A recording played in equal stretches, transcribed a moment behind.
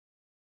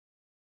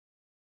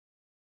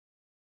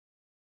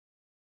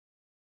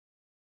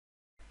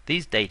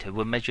These data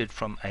were measured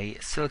from a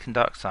silicon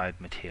dioxide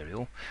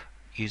material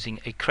using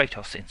a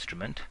Kratos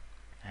instrument,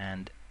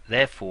 and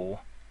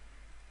therefore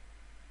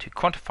to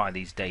quantify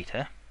these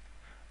data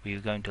we are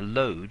going to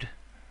load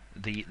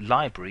the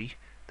library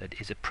that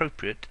is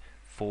appropriate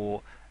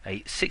for a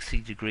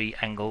 60-degree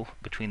angle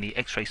between the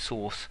X-ray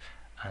source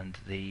and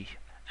the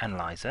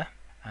analyzer,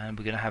 and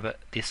we're going to have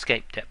the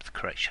escape depth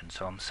correction.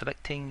 So I'm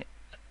selecting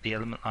the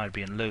element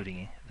library and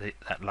loading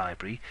that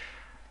library,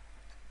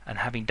 and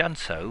having done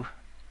so,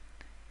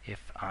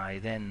 if I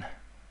then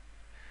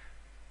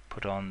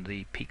put on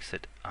the peaks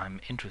that I'm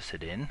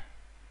interested in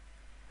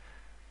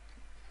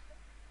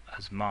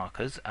as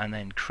markers and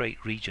then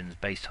create regions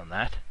based on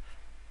that,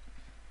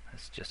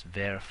 let's just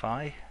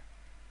verify,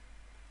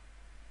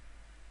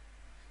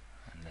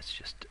 and let's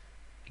just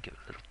give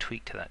a little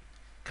tweak to that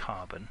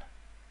carbon.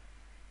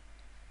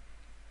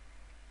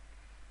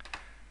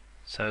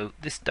 So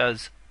this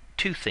does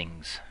two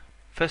things.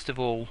 First of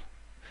all,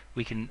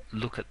 we can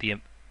look at the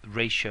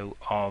ratio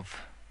of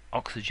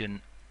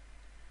oxygen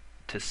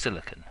to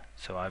silicon.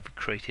 So I've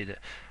created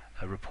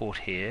a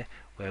report here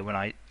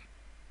where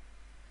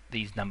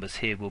these numbers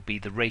here will be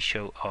the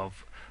ratio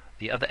of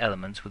the other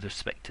elements with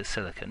respect to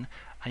silicon,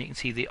 and you can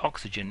see the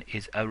oxygen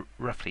is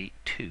roughly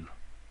 2.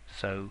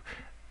 So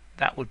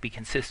that would be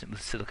consistent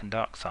with silicon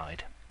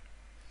dioxide.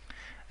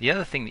 The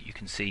other thing that you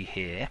can see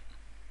here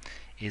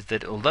is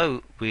that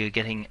although we are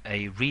getting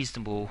a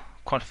reasonable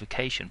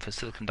quantification for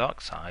silicon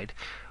dioxide,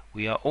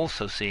 we are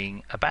also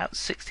seeing about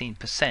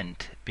 16%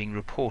 being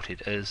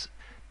reported as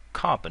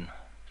carbon.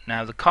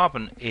 Now the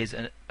carbon is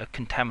a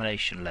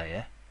contamination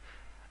layer,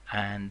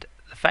 and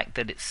the fact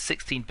that it's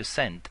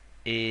 16%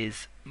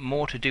 is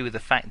more to do with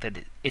the fact that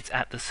it's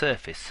at the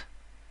surface.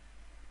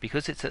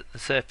 Because it's at the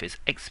surface,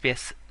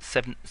 XPS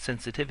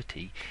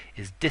sensitivity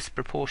is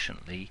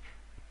disproportionately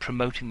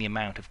promoting the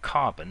amount of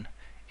carbon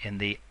in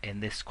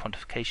this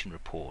quantification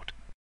report.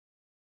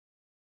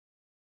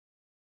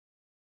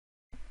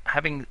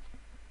 Having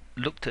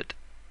looked at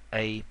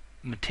a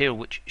material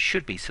which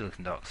should be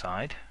silicon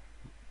dioxide,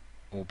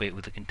 albeit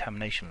with a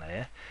contamination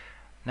layer,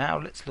 now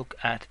let's look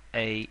at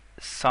a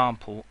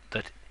sample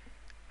that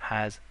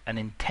has an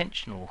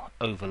intentional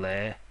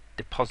overlayer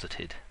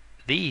deposited.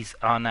 These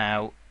are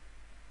now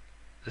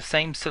the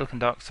same silicon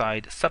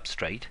dioxide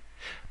substrate,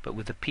 but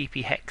with a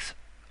pp hex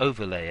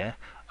overlayer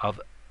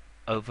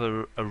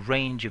over a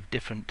range of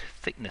different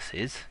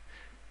thicknesses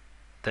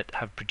that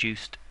have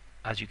produced,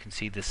 as you can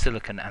see, the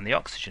silicon and the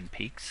oxygen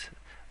peaks.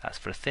 That's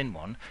for a thin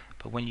one,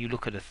 but when you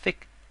look at a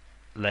thick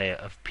layer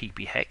of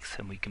pp hex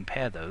and we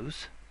compare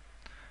those,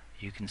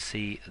 you can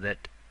see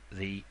that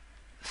the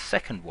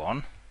second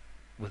one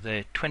with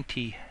a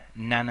 20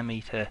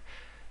 nanometer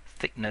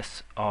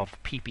thickness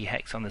of pp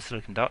hex on the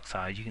silicon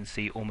dioxide, you can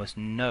see almost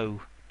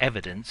no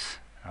evidence.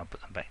 I'll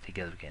put them back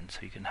together again so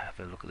you can have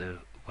a look at the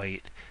way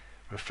it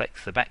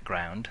reflects the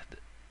background.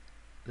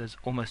 There's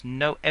almost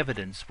no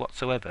evidence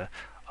whatsoever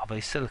of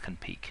a silicon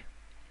peak,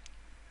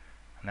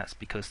 and that's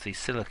because the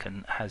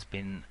silicon has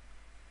been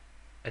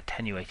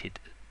attenuated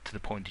to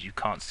the point that you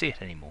can't see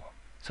it anymore.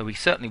 So we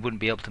certainly wouldn't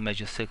be able to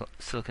measure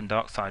silicon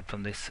dioxide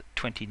from this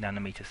 20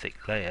 nanometer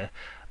thick layer,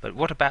 but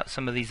what about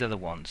some of these other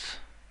ones?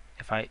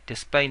 If I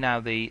display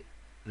now the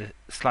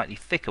slightly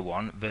thicker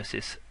one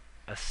versus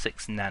a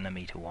 6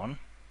 nanometer one,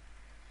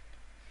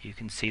 you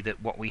can see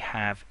that what we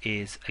have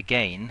is,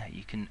 again,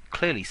 you can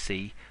clearly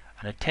see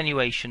an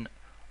attenuation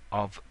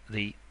of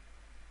the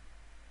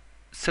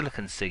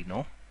silicon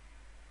signal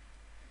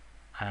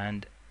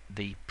and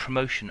the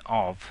promotion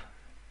of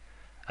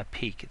a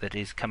peak that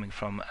is coming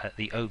from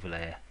the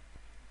overlayer.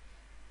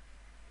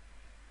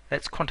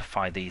 Let's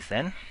quantify these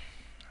then,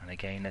 and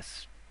again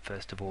let's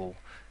first of all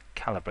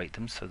calibrate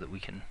them so that we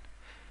can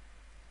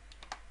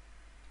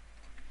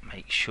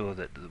make sure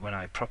that when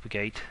I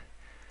propagate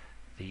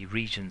the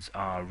regions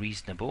are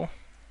reasonable.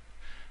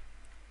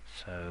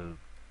 So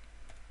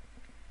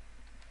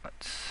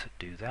let's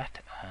do that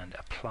and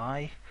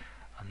apply,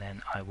 and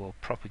then I will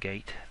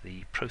propagate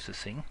the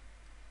processing,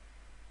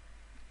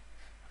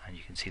 and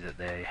you can see that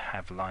they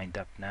have lined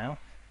up now.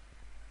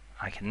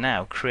 I can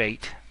now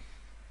create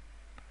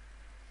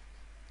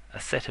a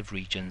set of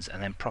regions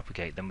and then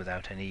propagate them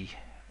without any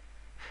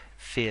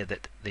fear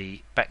that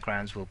the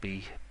backgrounds will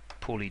be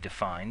poorly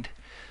defined.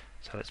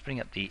 So let's bring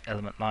up the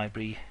element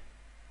library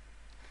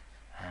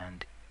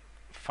and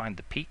find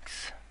the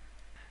peaks,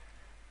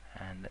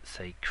 and let's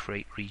say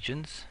create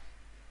regions.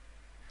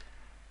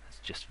 Let's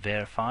just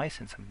verify,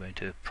 since I'm going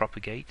to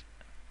propagate,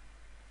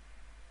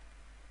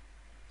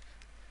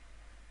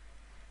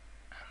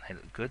 and they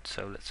look good.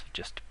 So let's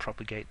just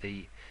propagate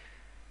I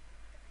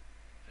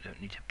don't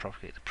need to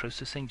propagate the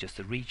processing, just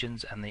the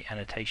regions and the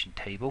annotation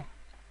table.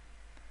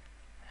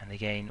 And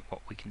again,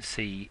 what we can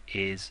see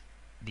is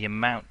the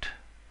amount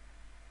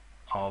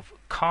of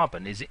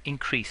carbon is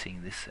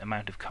increasing. This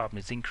amount of carbon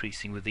is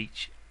increasing with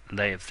each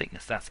layer of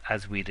thickness. That's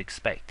as we'd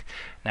expect.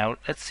 Now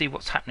let's see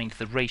what's happening to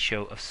the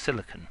ratio of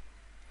silicon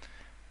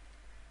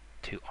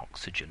to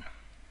oxygen.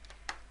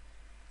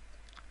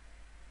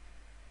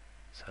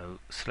 So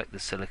select the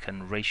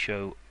silicon,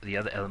 ratio the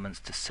other elements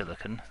to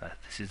silicon.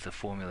 This is the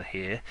formula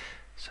here.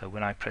 So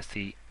when I press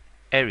the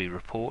area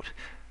report,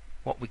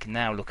 what we can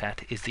now look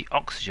at is the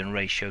oxygen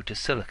ratio to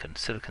silicon.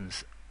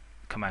 Silicon's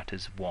come out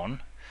as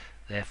 1,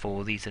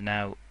 therefore these are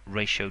now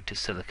ratioed to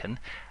silicon,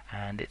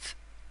 and it's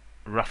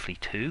roughly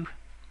 2,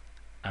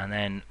 and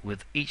then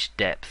with each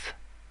depth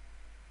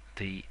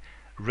the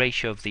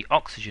ratio of the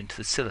oxygen to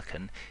the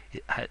silicon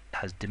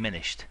has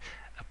diminished,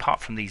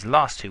 apart from these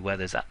last two where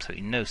there's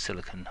absolutely no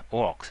silicon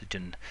or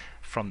oxygen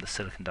from the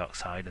silicon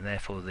dioxide, and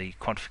therefore the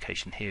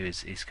quantification here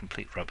is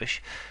complete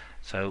rubbish.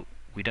 So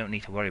we don't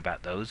need to worry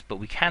about those, but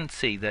we can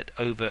see that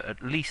over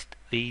at least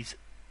these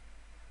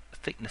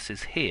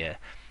thicknesses here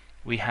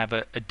we have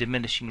a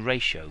diminishing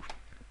ratio.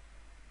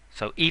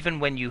 So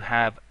even when you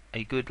have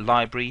a good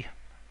library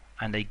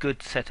and a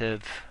good set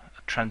of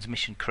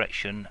transmission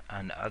correction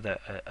and other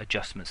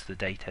adjustments to the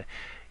data,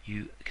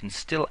 you can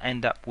still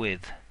end up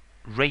with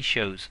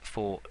ratios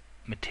for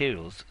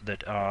materials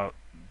that are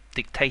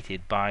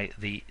dictated by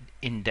the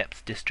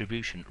in-depth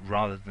distribution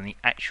rather than the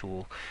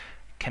actual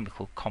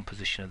chemical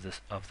composition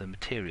of the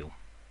material.